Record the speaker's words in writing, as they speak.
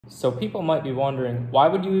So people might be wondering, why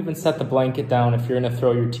would you even set the blanket down if you're gonna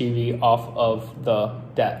throw your TV off of the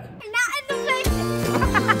deck?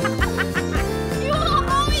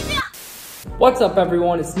 What's up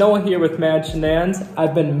everyone, it's Noah here with MadShenans.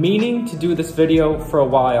 I've been meaning to do this video for a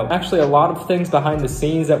while. Actually, a lot of things behind the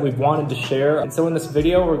scenes that we've wanted to share. And so in this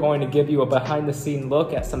video, we're going to give you a behind the scene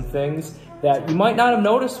look at some things that you might not have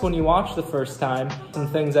noticed when you watched the first time. Some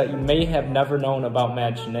things that you may have never known about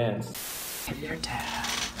MadShenans. Your dad.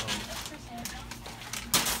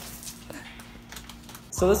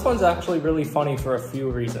 So this one's actually really funny for a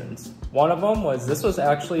few reasons. One of them was this was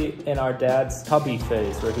actually in our dad's chubby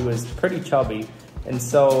phase where he was pretty chubby. And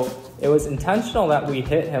so it was intentional that we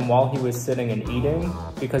hit him while he was sitting and eating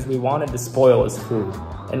because we wanted to spoil his food.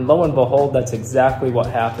 And lo and behold, that's exactly what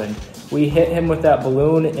happened. We hit him with that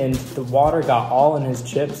balloon and the water got all in his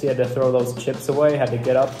chips. He had to throw those chips away, had to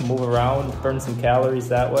get up, move around, burn some calories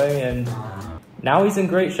that way. And now he's in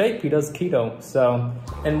great shape. He does keto. So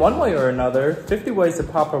in one way or another, 50 Ways to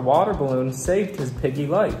Pop a Water Balloon saved his piggy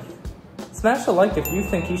life. Smash a like if you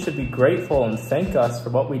think he should be grateful and thank us for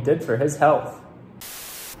what we did for his health.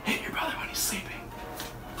 Hit your brother when he's sleeping.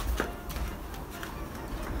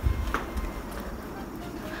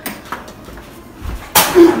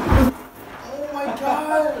 Oh my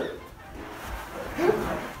god!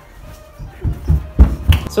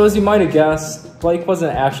 So as you might have guessed, Blake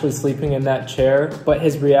wasn't actually sleeping in that chair, but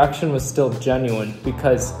his reaction was still genuine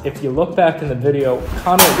because if you look back in the video,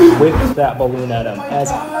 Connor whipped that balloon at him as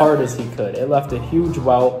hard as he could. It left a huge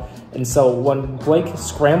welt, and so when Blake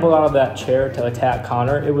scrambled out of that chair to attack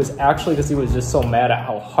Connor, it was actually because he was just so mad at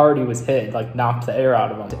how hard he was hit, like knocked the air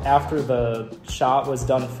out of him. After the shot was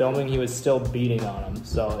done filming, he was still beating on him,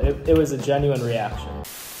 so it was a genuine reaction.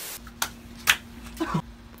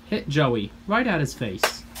 Hit Joey right at his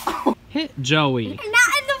face. Hit Joey. Not in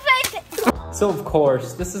the face! So of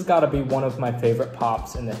course, this has got to be one of my favorite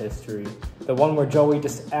pops in the history. The one where Joey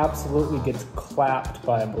just absolutely gets clapped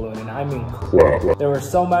by a balloon, and I mean clapped. There were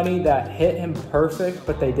so many that hit him perfect,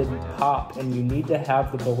 but they didn't pop, and you need to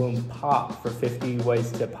have the balloon pop for 50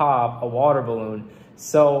 Ways to Pop a Water Balloon.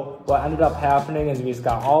 So what ended up happening is we just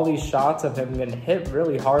got all these shots of him getting hit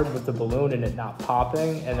really hard with the balloon and it not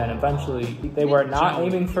popping, and then eventually they were not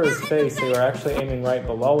aiming for his face, they were actually aiming right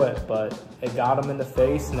below it, but it got him in the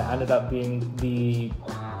face and it ended up being the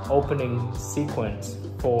opening sequence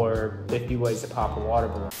for 50 Ways to Pop a Water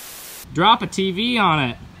Balloon. Drop a TV on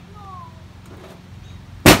it.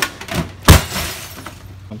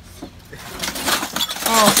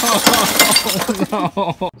 Oh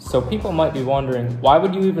no. So people might be wondering, why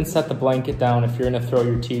would you even set the blanket down if you're gonna throw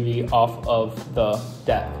your TV off of the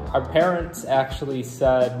deck? Our parents actually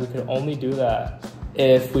said we could only do that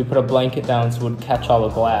if we put a blanket down so it would catch all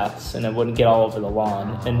the glass and it wouldn't get all over the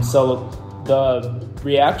lawn. And so the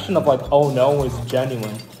reaction of like, oh no, was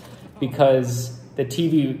genuine because the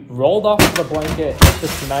TV rolled off of the blanket, hit the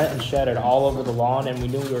cement and shattered all over the lawn, and we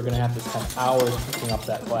knew we were gonna have to spend hours picking up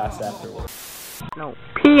that glass afterwards. No,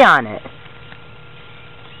 pee on it.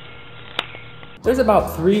 There's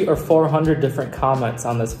about 300 or 400 different comments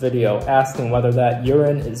on this video asking whether that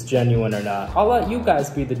urine is genuine or not. I'll let you guys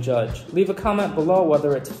be the judge. Leave a comment below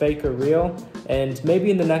whether it's fake or real, and maybe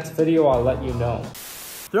in the next video I'll let you know.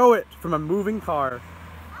 Throw it from a moving car.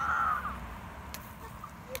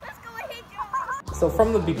 So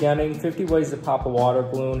from the beginning, 50 Ways to Pop a Water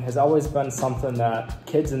Balloon has always been something that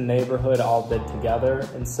kids in the neighborhood all did together.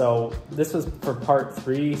 And so this was for part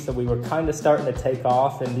 3, so we were kind of starting to take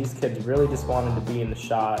off and these kids really just wanted to be in the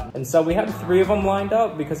shot. And so we had 3 of them lined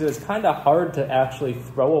up because it was kind of hard to actually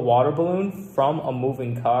throw a water balloon from a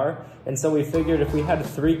moving car. And so we figured if we had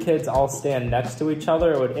 3 kids all stand next to each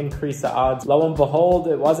other, it would increase the odds. Lo and behold,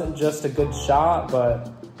 it wasn't just a good shot, but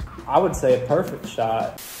I would say a perfect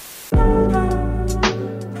shot.